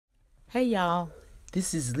Hey y'all,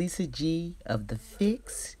 this is Lisa G of The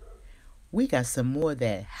Fix. We got some more of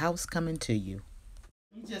that house coming to you.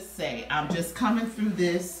 Let me just say, I'm just coming through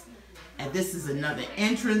this, and this is another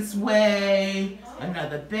entranceway,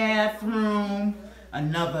 another bathroom,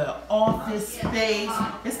 another office space.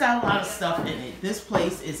 It's got a lot of stuff in it. This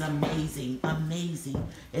place is amazing, amazing.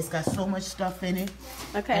 It's got so much stuff in it.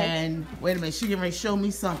 Okay. And wait a minute, she getting ready to show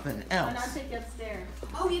me something else. Why not take you upstairs?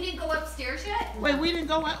 Oh, you didn't go upstairs yet? Wait, we didn't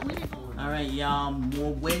go out. All right, y'all.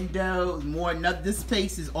 More windows. More. This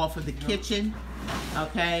space is off of the kitchen.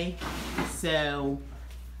 Okay, so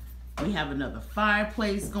we have another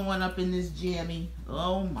fireplace going up in this jammy.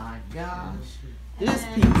 Oh my gosh, this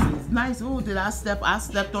piece is nice. Oh, did I step? I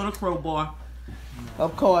stepped on a crowbar,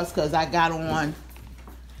 of course, because I got on,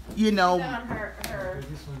 you know,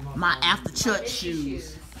 my after church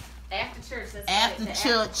shoes. After church.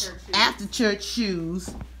 That's After church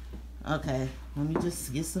shoes. Okay, let me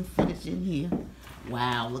just get some footage in here.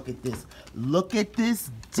 Wow, look at this. Look at this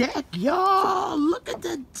deck, y'all. Look at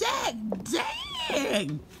the deck.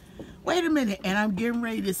 Dang. Wait a minute, and I'm getting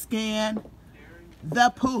ready to scan the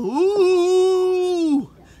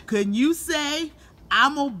pool. Can you say,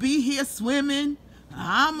 I'm going to be here swimming?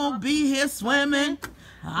 I'm going to be here swimming.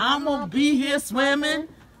 I'm going to be here swimming.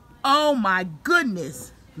 Oh, my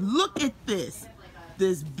goodness. Look at this.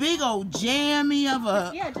 This big old jammy of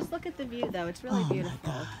a... Yeah, just look at the view, though. It's really beautiful.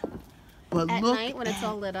 My God. But At look night when it's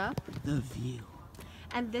all lit up. The view.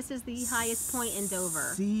 And this is the highest point in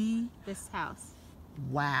Dover. See? This house.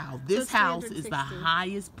 Wow. This house is the 360.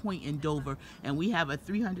 highest point in Dover. And we have a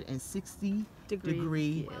 360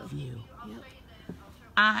 degree view. Yep.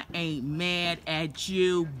 I ain't mad at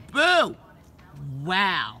you. Boo!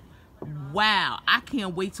 Wow. Wow, I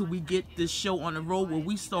can't wait till we get this show on the road where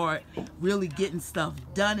we start really getting stuff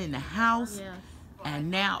done in the house. Yeah. And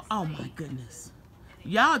now, oh my goodness.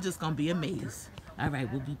 Y'all just gonna be amazed. All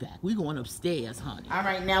right, we'll be back. We going upstairs, honey. All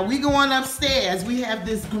right, now we going upstairs. We have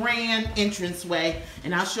this grand entranceway,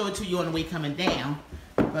 and I'll show it to you on the way coming down.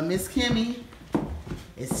 But Miss Kimmy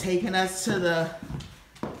is taking us to the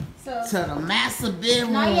master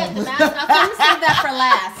bedroom. Not yet, the master. I'm going to save that for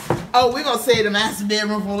last. Oh, we're going to say the master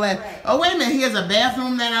bedroom for last. Right. Oh, wait a minute. Here's a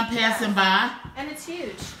bathroom that I'm passing by. And it's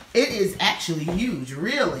huge. It is actually huge,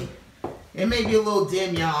 really. It may be a little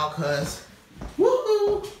dim, y'all, because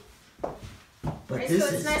woohoo. But Right, this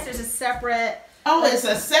so it's nice. There's a separate... Oh, it's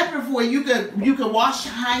a separate where you could wash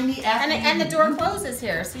Heiny after And the door closes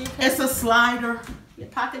here, so you can... It's a slider.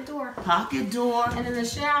 Pocket door. Pocket door. And then the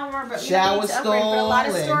shower. But Shower stall. But a lot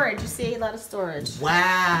of and- storage. You see a lot of storage.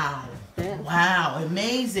 Wow. Yeah. Wow,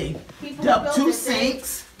 amazing. People who built Two it,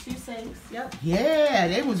 sinks. Two sinks. Yep. Yeah,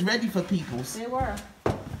 they was ready for peoples. They were.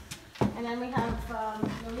 And then we have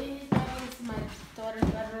the ladies' bedroom. This is my daughter's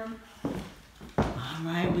bedroom. All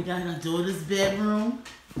right, we got our daughter's bedroom.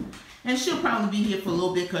 And she'll probably be here for a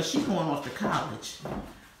little bit because she's going off to college.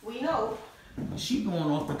 We hope. She going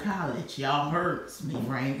off to college. Y'all heard me,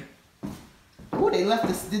 right? Oh, they left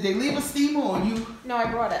us. Did they leave a steamer or you? No, I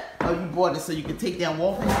brought it. Oh, you bought it so you can take down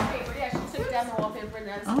wallpaper? Wallpaper, yeah, she took down the wallpaper and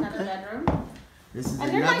that's another Okay. bedroom. This is And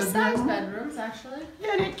they're another nice sized bedroom. bedrooms, actually.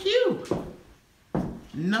 Yeah, they're cute.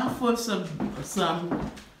 Enough for some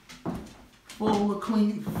full of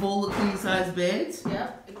queen size beds.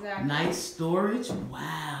 Yep, exactly. Nice storage.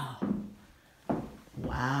 Wow.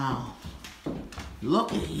 Wow.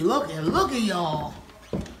 Look at y'all.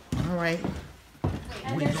 All right.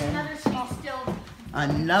 And We there's going- another She's still.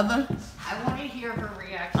 Another. I want to hear her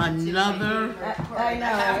reaction. Another- To my favorite part I of the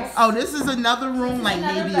know, house. right? Oh, this is another room, This like is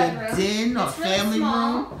another maybe bedroom. a den or It's really family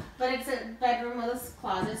small, room. But it's a bedroom with a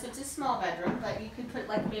closet, so it's a small bedroom. But you could put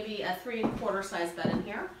like maybe a 3 1/4 size bed in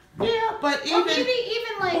here. Yeah, but Or even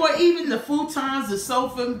even like. or even the futons, the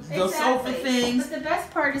sofa Exactly. things, But the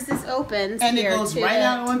best part is this opens and it here goes to right the,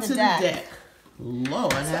 out onto to the deck.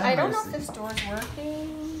 Lord, So have I don't know if mercy. this door's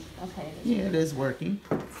working. Okay. it is. Yeah, it is working.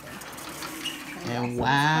 Okay, And so this comes wow.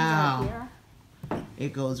 out here.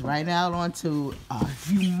 It goes right out onto a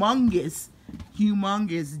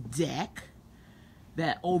humongous deck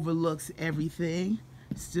that overlooks everything.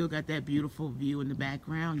 Still got that beautiful view in the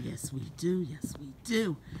background. Yes, we do. Yes, we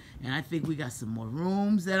do. And I think we got some more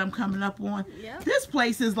rooms that I'm coming up on. Yep. This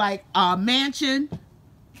place is like a mansion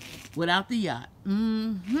without the yacht.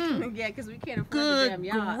 Mm-hmm. Yeah, because we can't afford the Good damn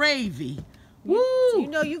yacht. gravy. You Woo!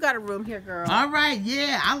 know you got a room here, girl. All right,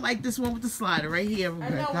 yeah, I like this one with the slider right here. I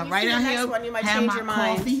know, when you right see the out next here. one, you might have change my your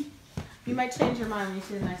mind. coffee. You might change your mind when you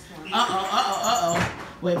see the next one. Uh-oh.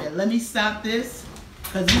 Wait a minute, let me stop this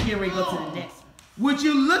because we get ready to go to the next. Would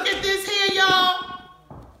you look at this here, y'all?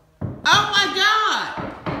 Oh my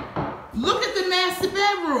God! Look at the master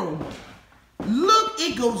bedroom. Look,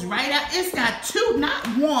 it goes right out. It's got two, not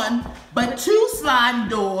one, but two sliding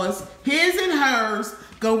doors. His and hers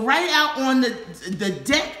go right out on the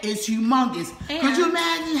deck. Is humongous. Could you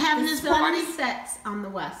imagine having this party? The sun sets on the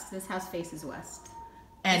west. This house faces west.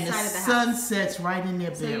 And the sun sets right in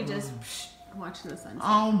their bedroom. So you just watching the sunset.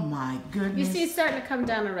 Oh my goodness. You see it's starting to come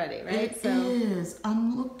down already, right? It is.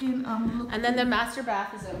 I'm looking. And then the master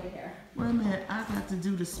bath is over here. Wait a minute. I got to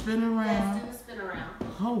do the spin around. Yes, do the spin around.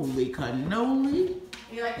 Holy cannoli.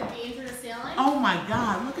 You like the beam through the ceiling? Oh my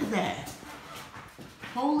God, look at that.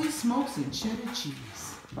 Holy smokes and cheddar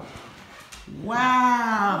cheese.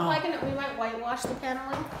 Wow. We might whitewash the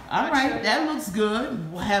paneling. All right, that looks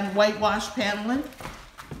good. We'll have whitewash paneling.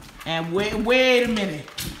 And wait a minute.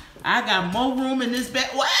 I got more room in this bed.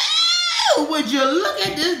 Wow! Would you look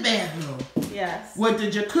at this bathroom? Yes. With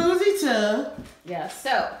the jacuzzi tub. Yes.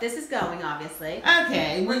 So this is going, obviously.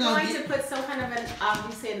 Okay, we're going to put some kind of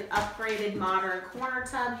obviously an upgraded modern corner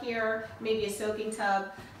tub here, maybe a soaking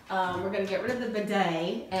tub. We're going to get rid of the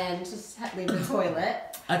bidet and just leave the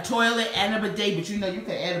toilet. A toilet and a bidet, but you know you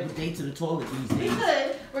can add a bidet to the toilet these days. We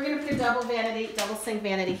could. We're going to put a double sink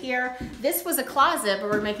vanity here. This was a closet, but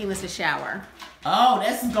we're making this a shower. Oh,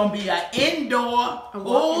 this is going to be an indoor,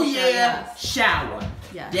 shower.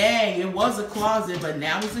 Yes. Dang, it was a closet, but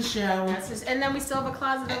now it's a shower. And then we still have a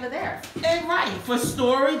closet over there. And right, for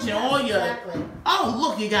storage and all your... Exactly. Oh,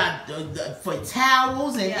 look, you got for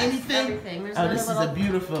towels and anything. Everything. Oh, this is a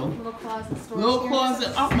beautiful... Little closet storage. Little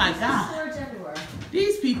closet. Oh, my God. Storage everywhere.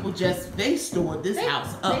 These people they stored this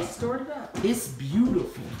house up. They stored it up. It's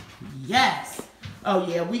beautiful. Yes. Oh,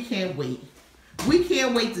 yeah, we can't wait. We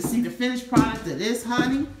can't wait to see the finished product of this,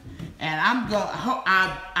 honey. And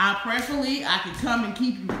I preferably, I can come and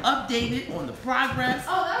keep you updated on the progress.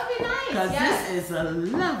 Oh, that would be nice. Because this is a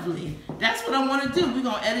lovely, that's what I want to do. We're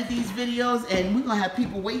going to edit these videos and we're going to have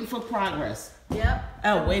people waiting for progress. Yep.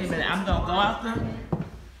 Oh, wait a minute. I'm going to go out there.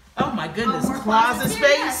 Oh, my goodness. More closet space.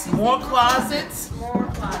 Yes. More closets. More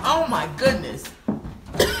closets. Oh, my goodness.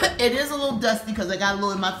 It is a little dusty because I got a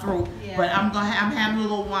little in my throat. Yeah. But I'm having a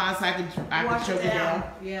little wine so I can choke it down.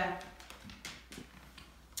 Yeah.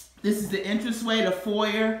 This is the entranceway, the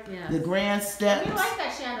foyer, the grand steps. We like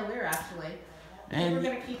that chandelier, actually. And we're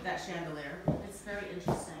going to keep that chandelier. It's very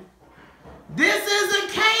interesting. This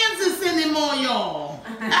isn't Kansas anymore, y'all.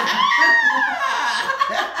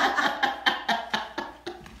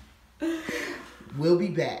 We'll be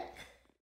back.